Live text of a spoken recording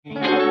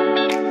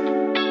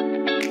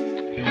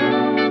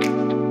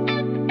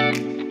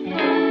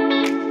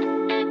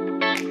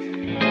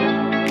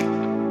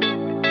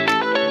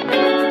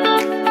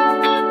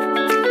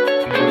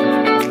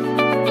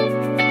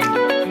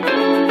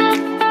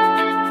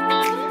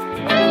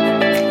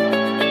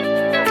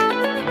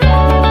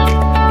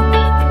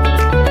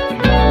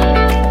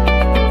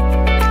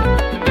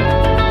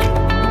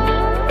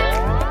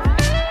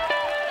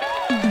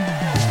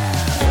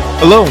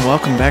Hello and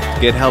welcome back to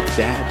Get Help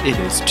Dad. It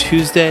is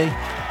Tuesday,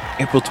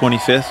 April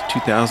 25th,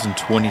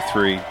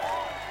 2023.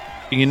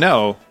 You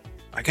know,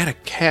 I got a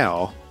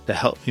cow to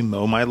help me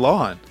mow my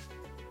lawn.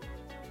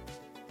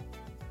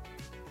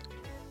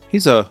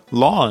 He's a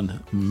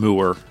lawn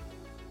mower.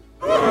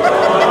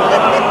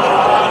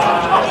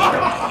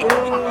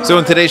 So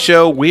in today's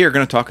show, we are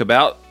going to talk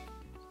about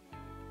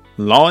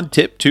Lawn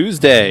Tip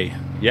Tuesday.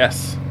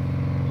 Yes,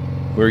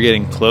 we're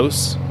getting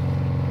close.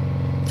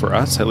 For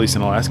us, at least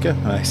in Alaska,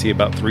 I see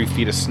about 3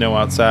 feet of snow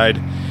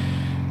outside.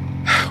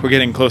 We're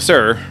getting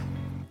closer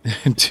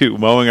to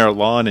mowing our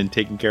lawn and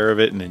taking care of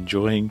it and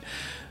enjoying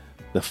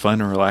the fun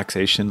and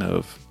relaxation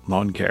of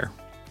lawn care.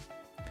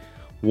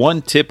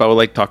 One tip I would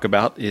like to talk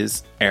about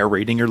is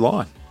aerating your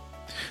lawn.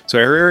 So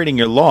aerating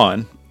your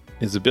lawn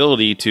is the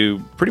ability to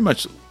pretty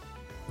much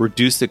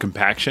reduce the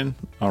compaction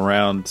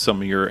around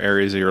some of your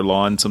areas of your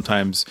lawn.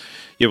 Sometimes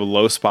you have a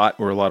low spot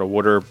where a lot of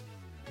water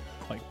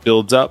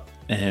builds up,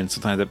 and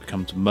sometimes that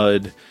becomes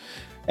mud,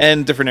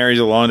 and different areas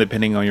of lawn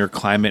depending on your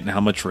climate and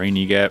how much rain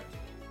you get.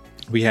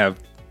 We have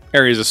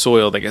areas of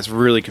soil that gets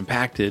really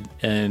compacted,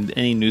 and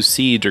any new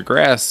seeds or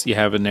grass you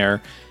have in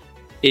there,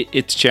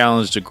 it's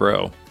challenged to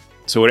grow.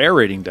 So what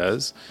aerating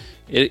does,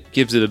 it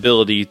gives it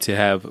ability to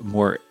have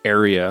more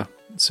area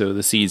so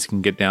the seeds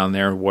can get down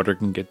there, water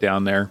can get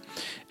down there,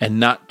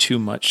 and not too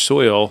much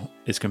soil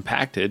is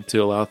compacted to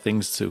allow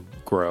things to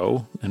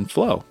grow and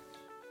flow.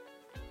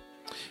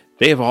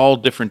 They have all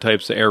different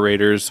types of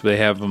aerators. They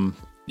have them,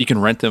 you can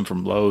rent them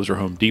from Lowe's or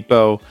Home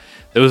Depot.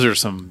 Those are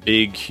some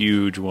big,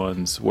 huge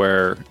ones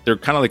where they're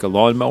kind of like a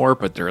lawnmower,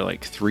 but they're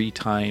like 3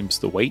 times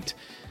the weight.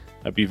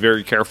 Be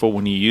very careful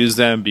when you use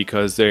them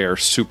because they are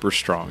super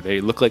strong.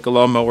 They look like a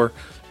lawnmower,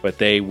 but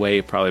they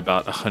weigh probably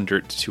about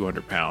 100 to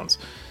 200 pounds.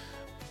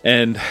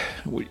 And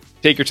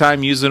take your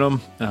time using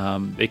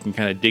them. They can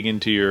kind of dig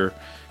into your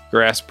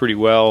grass pretty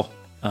well.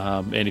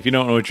 And if you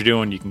don't know what you're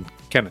doing, you can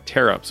kind of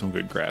tear up some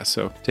good grass.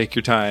 So take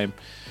your time.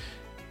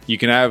 You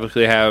can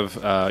obviously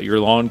have your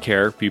lawn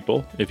care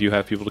people. If you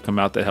have people to come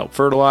out that help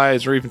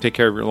fertilize or even take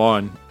care of your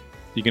lawn,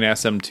 you can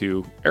ask them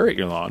to aerate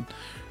your lawn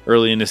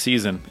early in the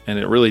season, and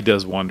it really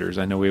does wonders.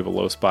 I know we have a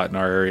low spot in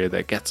our area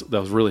that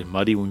was really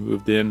muddy when we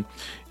moved in.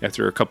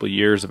 After a couple of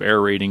years of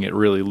aerating, it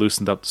really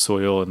loosened up the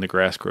soil and the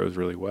grass grows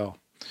really well.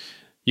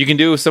 You can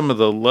do some of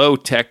the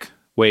low-tech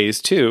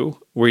ways too,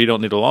 where you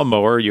don't need a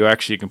lawnmower. You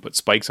actually can put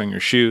spikes on your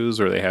shoes,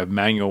 or they have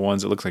manual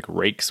ones that looks like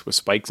rakes with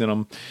spikes in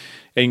them,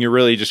 and you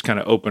really just kind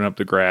of open up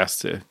the grass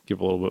to give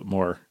a little bit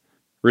more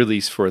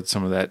release for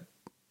some of that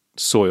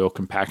soil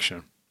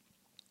compaction.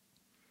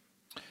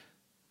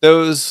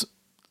 Those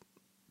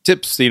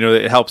tips,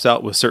 it helps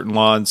out with certain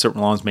lawns.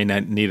 Certain lawns may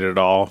not need it at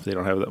all if they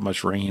don't have that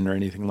much rain or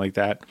anything like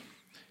that.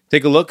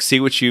 Take a look,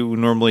 see what you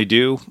normally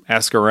do,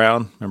 ask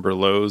around. Remember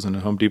Lowe's and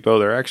Home Depot,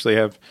 they actually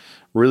have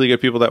really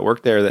good people that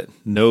work there that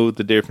know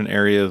the different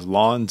areas,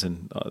 lawns,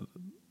 and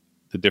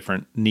the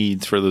different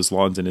needs for those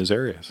lawns in those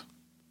areas.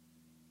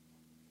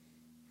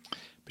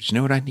 But you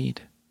know what I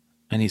need?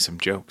 I need some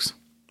jokes.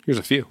 Here's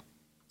a few.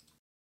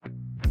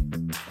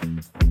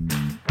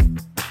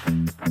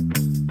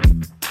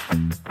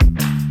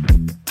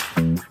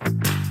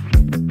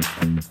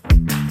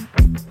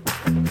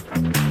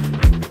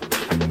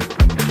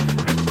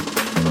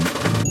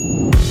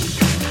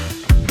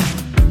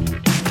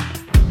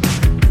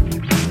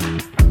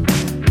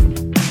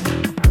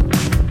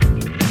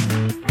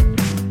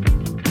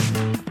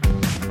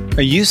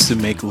 I used to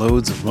make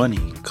loads of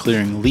money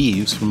clearing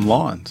leaves from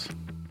lawns.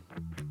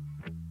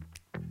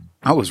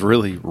 I was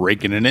really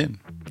raking it in.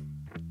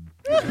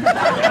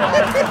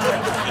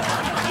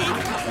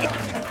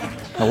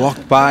 I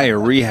walked by a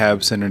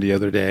rehab center the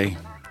other day.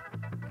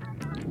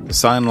 The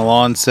sign on the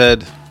lawn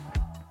said,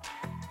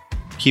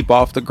 "Keep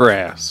off the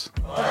grass."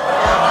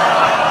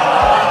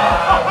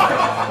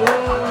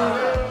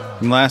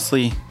 And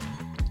lastly,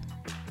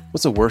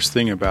 what's the worst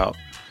thing about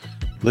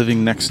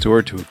living next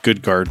door to a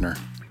good gardener?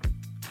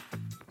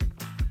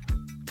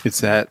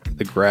 It's that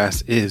the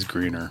grass is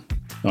greener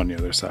on the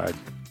other side.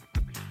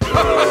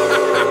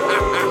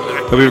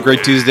 Hope you have a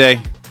great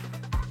Tuesday.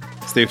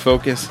 Stay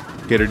focused.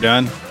 Get her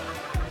done.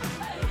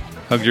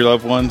 Hug your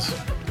loved ones.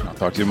 I'll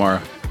talk to you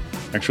tomorrow.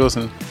 Thanks for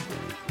listening.